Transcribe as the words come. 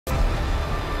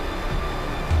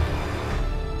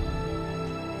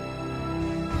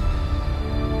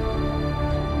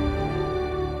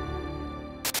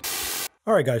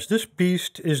All right, guys, this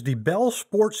beast is the Bell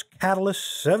Sports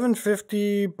Catalyst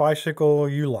 750 Bicycle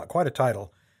U-Lock. Quite a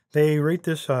title. They rate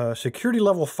this security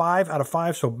level 5 out of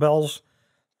 5, so Bell's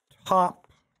top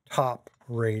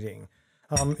rating.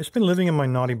 It's been living in my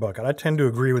naughty bucket. I tend to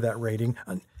agree with that rating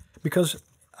because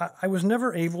I was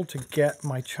never able to get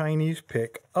my Chinese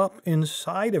pick up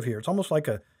inside of here. It's almost like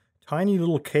a tiny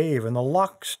little cave, and the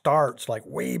lock starts like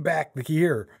way back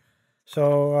here.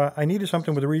 So I needed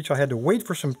something with reach. I had to wait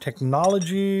for some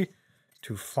technology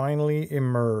to finally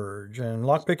emerge. And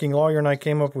Lockpicking Lawyer and I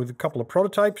came up with a couple of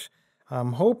prototypes.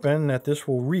 I'm hoping that this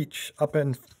will reach up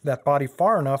in that body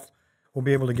far enough we'll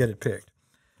be able to get it picked.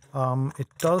 It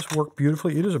does work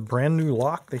beautifully. It is a brand new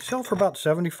lock. They sell for about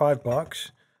 75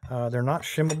 bucks. They're not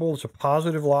shimmable. It's a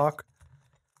positive lock,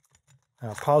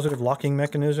 positive locking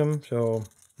mechanism. So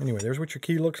anyway, there's what your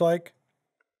key looks like.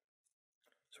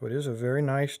 So it is a very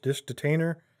nice disc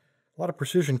detainer. A lot of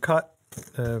precision cut.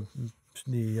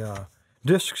 The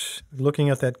discs, looking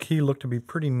at that key, look to be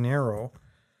pretty narrow.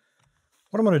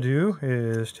 What I'm going to do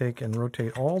is take and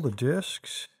rotate all the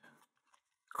discs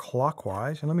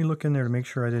clockwise. And let me look in there to make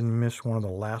sure I didn't miss one of the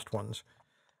last ones.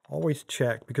 Always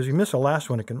check, because if you miss a last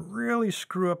one, it can really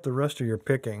screw up the rest of your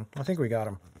picking. I think we got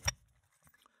them.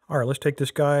 All right, let's take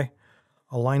this guy,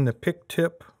 align the pick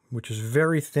tip, which is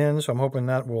very thin, so I'm hoping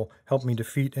that will help me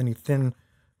defeat any thin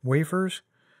wafers.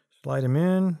 Slide him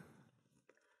in,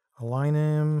 align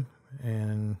him,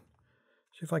 and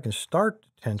see if I can start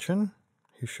the tension.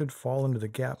 He should fall into the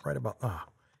gap right about,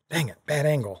 dang it, bad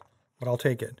angle, but I'll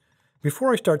take it.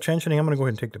 Before I start tensioning, I'm going to go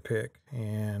ahead and take the pick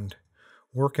and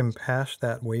work him past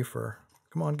that wafer.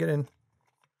 Come on, get in.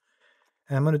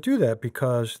 And I'm going to do that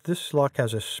because this lock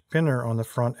has a spinner on the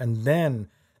front and then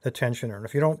the tensioner. And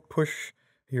if you don't push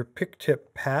your pick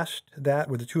tip past that,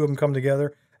 with the two of them come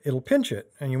together, it'll pinch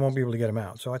it and you won't be able to get them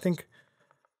out. So I think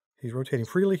he's rotating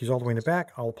freely. He's all the way in the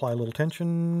back. I'll apply a little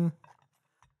tension.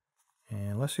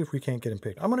 And let's see if we can't get him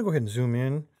picked. I'm going to go ahead and zoom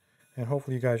in, and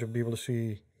hopefully you guys will be able to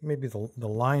see maybe the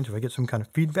lines. If I get some kind of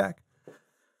feedback,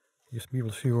 you'll just be able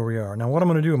to see where we are. Now what I'm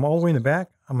going to do, I'm all the way in the back.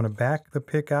 I'm going to back the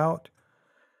pick out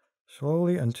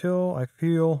slowly until I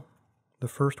feel the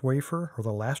first wafer, or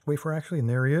the last wafer actually, and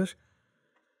there he is.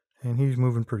 And he's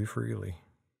moving pretty freely.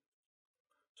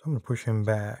 So I'm going to push him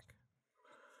back.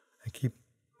 I keep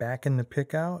backing the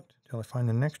pick out until I find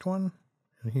the next one.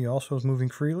 And he also is moving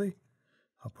freely.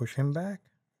 I'll push him back.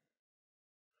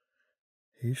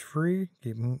 He's free.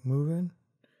 Keep moving.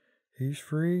 He's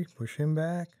free. Push him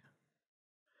back.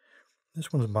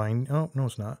 This one's binding. Oh, no,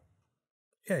 it's not.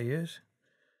 Yeah, he is.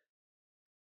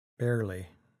 Barely.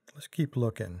 Let's keep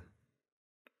looking.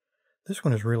 This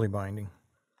one is really binding.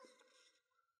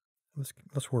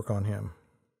 Let's work on him.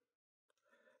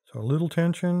 So a little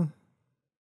tension.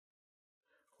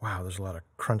 Wow, there's a lot of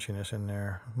crunchiness in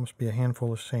there. Must be a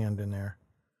handful of sand in there.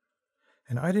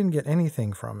 And I didn't get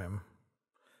anything from him.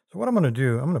 So what I'm going to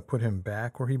do, I'm going to put him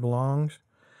back where he belongs.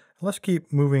 Let's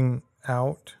keep moving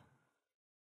out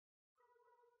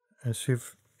and see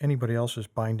if anybody else is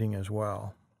binding as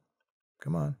well.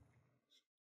 Come on.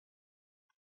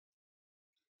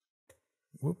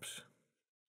 Whoops.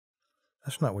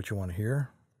 That's not what you want to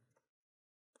hear.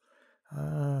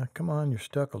 Come on, you're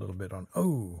stuck a little bit on.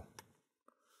 Oh.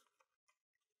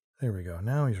 There we go.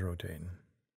 Now he's rotating.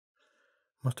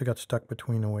 Must have got stuck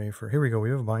between the wafer. Here we go. We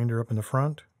have a binder up in the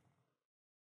front.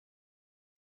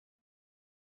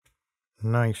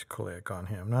 Nice click on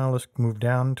him. Now let's move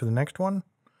down to the next one.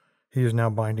 He is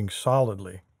now binding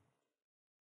solidly.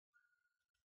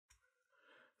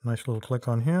 Nice little click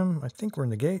on him. I think we're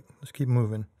in the gate. Let's keep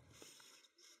moving.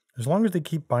 As long as they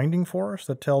keep binding for us,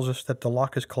 that tells us that the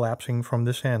lock is collapsing from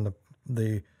this end.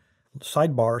 The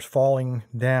sidebar is falling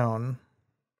down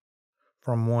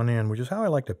from one end, which is how I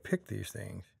like to pick these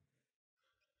things.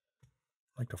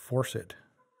 I like to force it.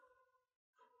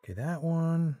 Okay, that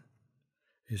one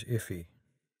is iffy.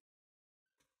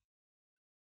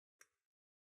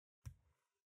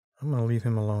 I'm going to leave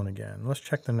him alone again. Let's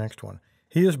check the next one.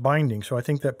 He is binding, so I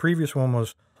think that previous one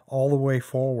was all the way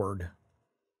forward.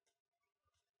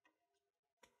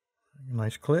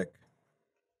 Nice click.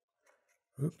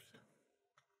 Oops.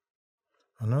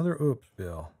 Another oops,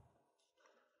 Bill.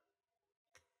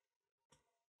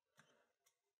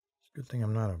 It's a good thing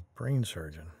I'm not a brain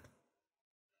surgeon.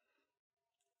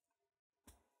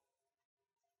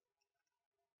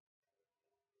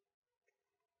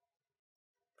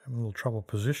 Having a little trouble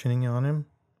positioning on him.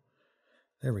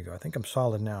 There we go. I think I'm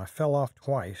solid now. I fell off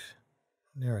twice.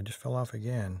 There, I just fell off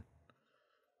again.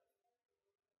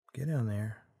 Get down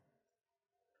there.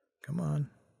 Come on.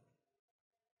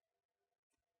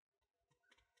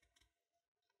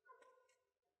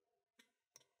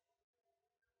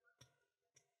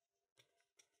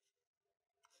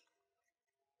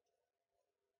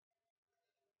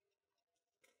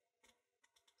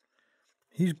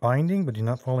 He's binding, but he's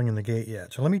not falling in the gate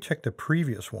yet. So let me check the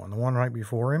previous one, the one right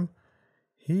before him.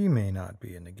 He may not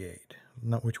be in the gate,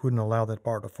 which wouldn't allow that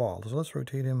bar to fall. So let's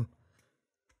rotate him.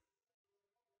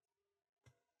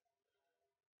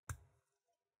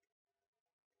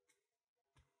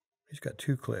 He's got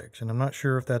 2 clicks, and I'm not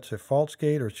sure if that's a false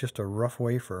gate or it's just a rough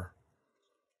wafer.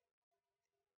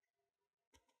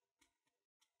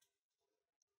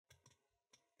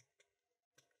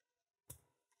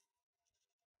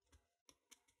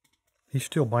 He's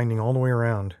still binding all the way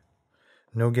around.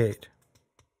 No gate.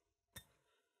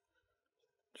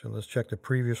 So let's check the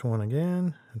previous one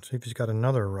again and see if he's got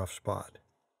another rough spot.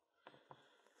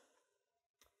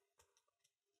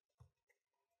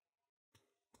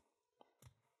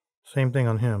 Same thing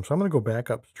on him. So I'm going to go back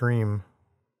upstream.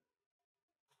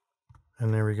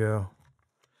 And there we go.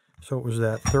 So it was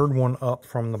that third one up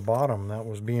from the bottom that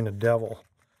was being a devil.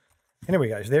 Anyway,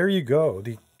 guys, there you go.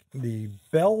 The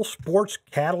Bell Sports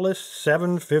Catalyst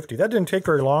 750. That didn't take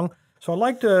very long. So I'd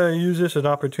like to use this as an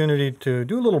opportunity to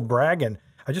do a little bragging.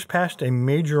 I just passed a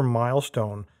major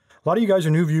milestone. A lot of you guys are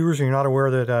new viewers and you're not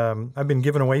aware that I've been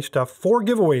giving away stuff. 4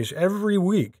 giveaways every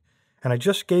week. And I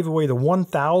just gave away the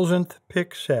 1,000th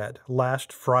pick set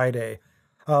last Friday.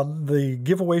 The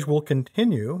giveaways will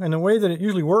continue. And the way that it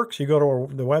usually works, you go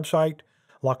to the website,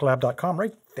 LockLab.com.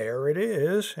 Right there it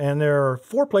is. And there are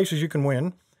 4 places you can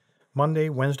win. Monday,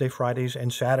 Wednesday, Fridays,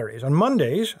 and Saturdays. On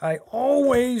Mondays, I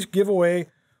always give away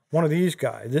one of these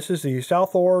guys. This is the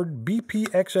Southord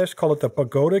BPXS, call it the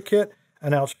Pagoda Kit,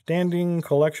 an outstanding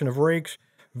collection of rakes,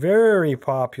 very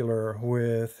popular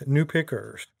with new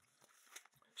pickers.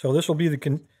 So this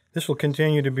will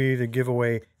continue to be the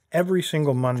giveaway every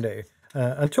single Monday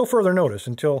until further notice,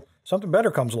 until something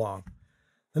better comes along.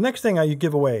 The next thing I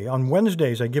give away, on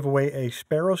Wednesdays, I give away a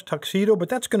Sparrows tuxedo, but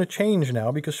that's going to change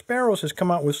now because Sparrows has come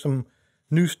out with some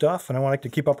new stuff, and I want to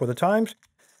keep up with the times.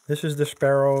 This is the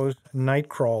Sparrows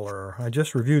Nightcrawler. I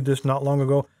just reviewed this not long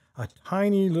ago. A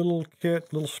tiny little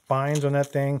kit, little spines on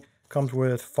that thing. Comes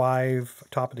with 5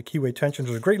 top of the keyway tensions.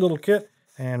 It's a great little kit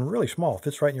and really small.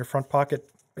 Fits right in your front pocket.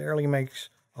 Barely makes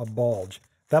a bulge.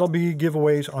 That'll be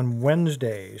giveaways on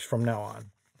Wednesdays from now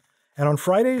on. And on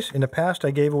Fridays, in the past,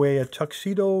 I gave away a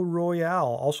Tuxedo Royale,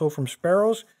 also from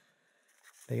Sparrows.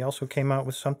 They also came out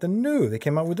with something new. They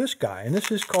came out with this guy, and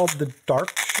this is called the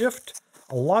Dark Shift.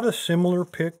 A lot of similar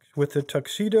picks with the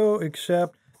Tuxedo,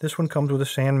 except this one comes with a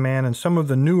Sandman and some of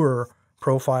the newer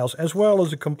profiles, as well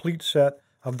as a complete set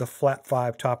of the flat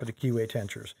 5 top of the keyway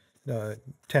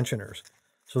tensioners.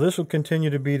 So this will continue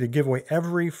to be the giveaway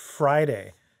every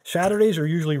Friday. Saturdays are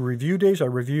usually review days. I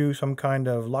review some kind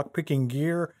of lockpicking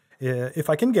gear if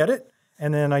I can get it,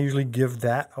 and then I usually give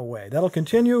that away. That'll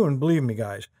continue, and believe me,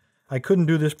 guys, I couldn't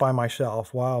do this by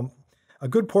myself. While a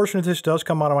good portion of this does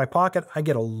come out of my pocket, I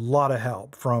get a lot of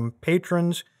help from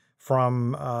patrons,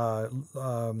 from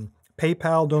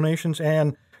PayPal donations,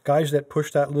 and guys that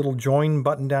push that little join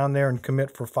button down there and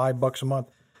commit for $5 a month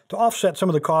to offset some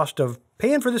of the cost of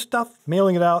paying for this stuff,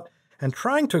 mailing it out, and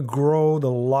trying to grow the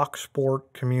lock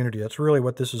sport community. That's really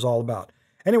what this is all about.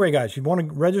 Anyway, guys, you want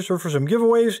to register for some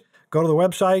giveaways, go to the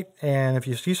website, and if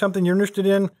you see something you're interested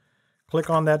in, click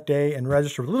on that day and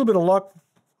register. With a little bit of luck,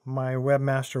 my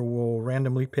webmaster will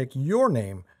randomly pick your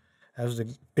name as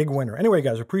the big winner. Anyway,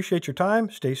 guys, appreciate your time.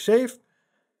 Stay safe.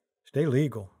 Stay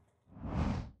legal.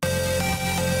 Lock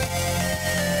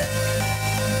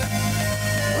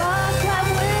up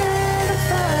where the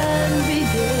fun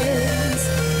begins.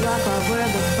 Lock up where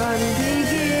the fun begins.